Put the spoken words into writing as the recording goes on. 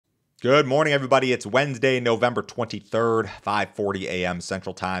Good morning, everybody. It's Wednesday, November 23rd, 5:40 a.m.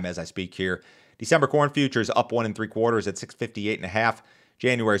 Central Time as I speak here. December corn futures up 1 3/4 at 658.5.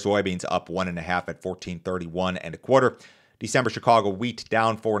 January soybeans up 1.5 at 1431.25. December Chicago wheat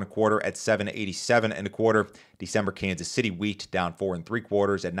down 4 1/4 at 787.25. December Kansas City wheat down 4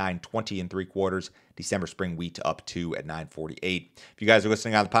 3/4 at 920 3/4. December spring wheat up 2 at 948. If you guys are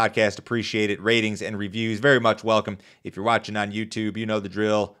listening on the podcast, appreciate it. Ratings and reviews, very much welcome. If you're watching on YouTube, you know the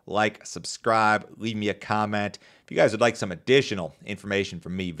drill. Like, subscribe, leave me a comment. If you guys would like some additional information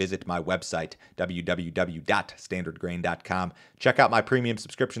from me, visit my website, www.standardgrain.com. Check out my premium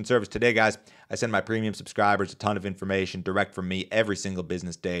subscription service today, guys. I send my premium subscribers a ton of information direct from me every single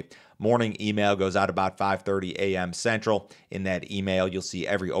business day. Morning email goes out about 5:30 a.m. Central. In that email, you'll see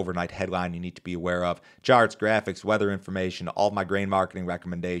every overnight headline you need to be aware of. Charts, graphics, weather information, all of my grain marketing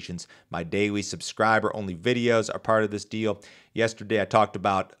recommendations. My daily subscriber-only videos are part of this deal. Yesterday, I talked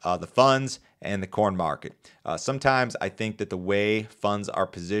about the funds and the corn market. Sometimes I think that the way funds are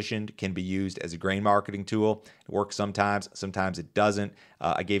positioned can be used as a grain marketing tool. It works sometimes it doesn't.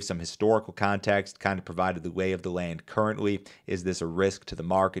 I gave some historical context, kind of provided the lay of the land currently. Is this a risk to the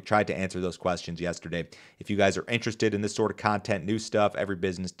market? Tried to answer those questions yesterday. If you guys are interested in this sort of content, new stuff every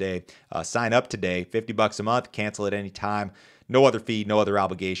business day, sign up today. $50 a month, cancel at any time. No other fee, no other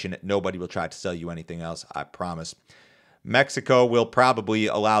obligation. Nobody will try to sell you anything else, I promise. Mexico will probably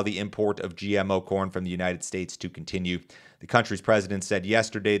allow the import of GMO corn from the United States to continue. The country's president said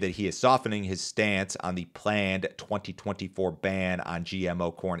yesterday that he is softening his stance on the planned 2024 ban on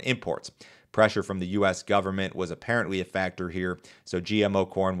GMO corn imports. Pressure from the U.S. government was apparently a factor here, so GMO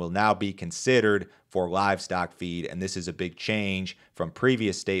corn will now be considered for livestock feed, and this is a big change from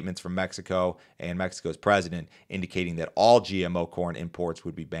previous statements from Mexico and Mexico's president indicating that all GMO corn imports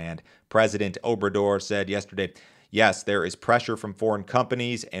would be banned. President Obrador said yesterday, yes, there is pressure from foreign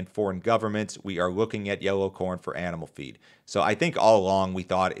companies and foreign governments. We are looking at yellow corn for animal feed. So I think all along we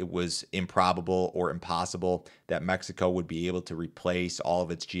thought it was improbable or impossible that Mexico would be able to replace all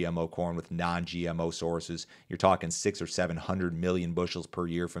of its GMO corn with non-GMO sources. You're talking 600 or 700 million bushels per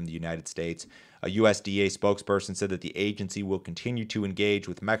year from the United States. A USDA spokesperson said that the agency will continue to engage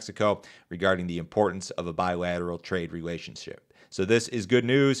with Mexico regarding the importance of a bilateral trade relationship. So this is good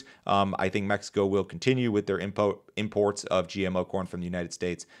news. I think Mexico will continue with their imports of GMO corn from the United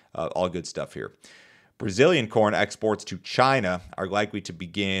States. All good stuff here. Brazilian corn exports to China are likely to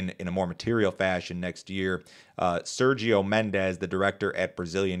begin in a more material fashion next year. Sergio Mendes, the director at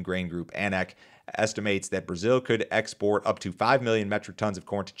Brazilian grain group ANEC, estimates that Brazil could export up to 5 million metric tons of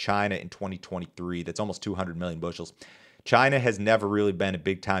corn to China in 2023. That's almost 200 million bushels. China has never really been a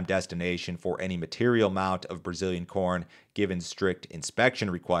big-time destination for any material amount of Brazilian corn, given strict inspection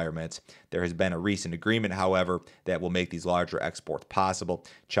requirements. There has been a recent agreement, however, that will make these larger exports possible.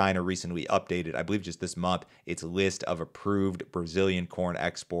 China recently updated, I believe just this month, its list of approved Brazilian corn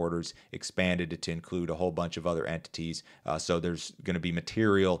exporters, expanded it to include a whole bunch of other entities. So there's going to be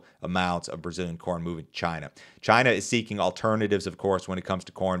material amounts of Brazilian corn moving to China. China is seeking alternatives, of course, when it comes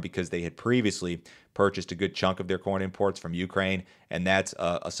to corn, because they had previously purchased a good chunk of their corn imports from Ukraine, and that's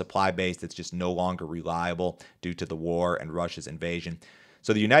a supply base that's just no longer reliable due to the war and Russia's invasion.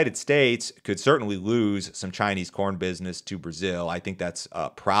 So the United States could certainly lose some Chinese corn business to Brazil. I think that's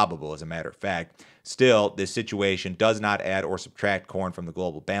probable, as a matter of fact. Still, this situation does not add or subtract corn from the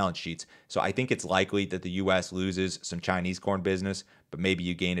global balance sheets. So I think it's likely that the U.S. loses some Chinese corn business, but maybe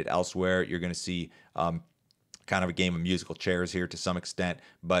you gain it elsewhere. You're going to see kind of a game of musical chairs here to some extent.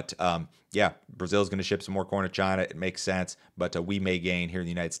 But yeah, Brazil's going to ship some more corn to China. It makes sense. But we may gain here in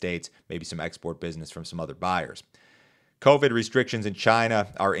the United States maybe some export business from some other buyers. COVID restrictions in China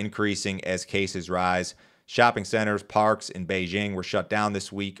are increasing as cases rise. Shopping centers, parks in Beijing were shut down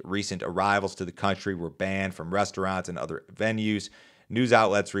this week. Recent arrivals to the country were banned from restaurants and other venues. News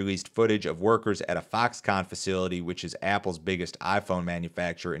outlets released footage of workers at a Foxconn facility, which is Apple's biggest iPhone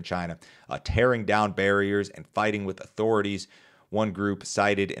manufacturer in China, tearing down barriers and fighting with authorities. One group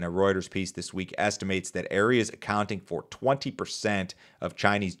cited in a Reuters piece this week estimates that areas accounting for 20% of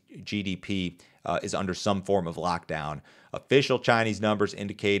Chinese GDP is under some form of lockdown. Official Chinese numbers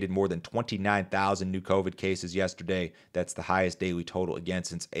indicated more than 29,000 new COVID cases yesterday. That's the highest daily total again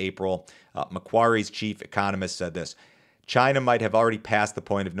since April. Macquarie's chief economist said this: China might have already passed the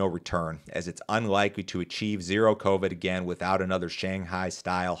point of no return, as it's unlikely to achieve zero COVID again without another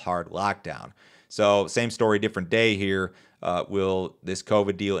Shanghai-style hard lockdown. So same story, different day here. Will this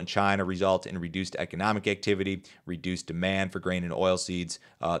COVID deal in China result in reduced economic activity, reduced demand for grain and oilseeds?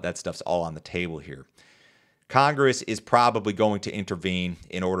 That stuff's all on the table here. Congress is probably going to intervene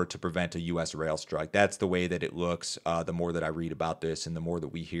in order to prevent a U.S. rail strike. That's the way that it looks, the more that I read about this and the more that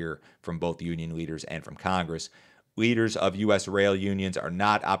we hear from both union leaders and from Congress. Leaders of U.S. rail unions are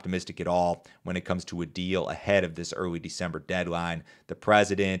not optimistic at all when it comes to a deal ahead of this early December deadline. The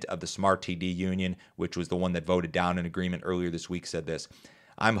president of the Smart TD union, which was the one that voted down an agreement earlier this week, said this: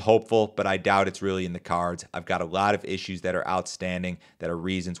 "I'm hopeful, but I doubt it's really in the cards. I've got a lot of issues that are outstanding that are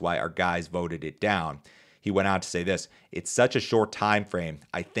reasons why our guys voted it down." He went on to say this: "It's such a short time frame.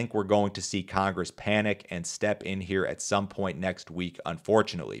 I think we're going to see Congress panic and step in here at some point next week,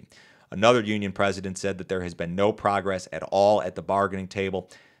 unfortunately." Another union president said that there has been no progress at all at the bargaining table.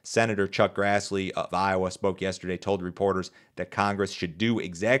 Senator Chuck Grassley of Iowa spoke yesterday, told reporters that Congress should do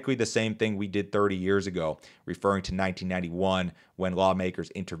exactly the same thing we did 30 years ago, referring to 1991 when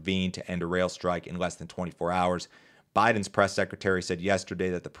lawmakers intervened to end a rail strike in less than 24 hours. Biden's press secretary said yesterday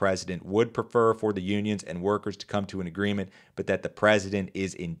that the president would prefer for the unions and workers to come to an agreement, but that the president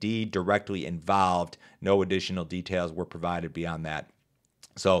is indeed directly involved. No additional details were provided beyond that.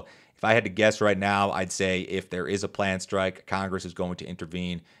 So if I had to guess right now, I'd say if there is a planned strike, Congress is going to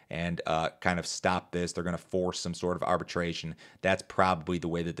intervene and kind of stop this. They're going to force some sort of arbitration. That's probably the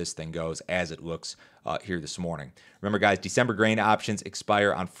way that this thing goes as it looks here this morning. Remember, guys, December grain options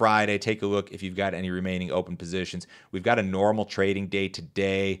expire on Friday. Take a look if you've got any remaining open positions. We've got a normal trading day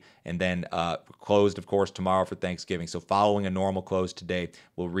today and then closed, of course, tomorrow for Thanksgiving. So following a normal close today,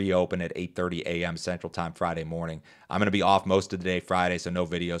 we'll reopen at 8:30 a.m. Central Time Friday morning. I'm going to be off most of the day Friday, so no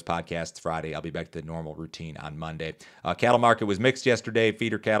videos, podcasts Friday. I'll be back to the normal routine on Monday. Cattle market was mixed yesterday.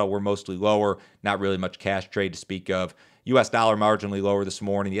 Feeder cattle were mostly lower. Not really much cash trade to speak of. U.S. dollar marginally lower this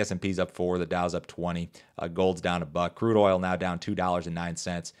morning. The S&P's up 4, the Dow's up 20. Gold's down $1. Crude oil now down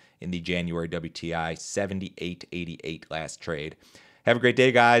 $2.09 in the January WTI, 78.88 last trade. Have a great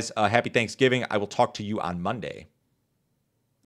day, guys. Happy Thanksgiving. I will talk to you on Monday.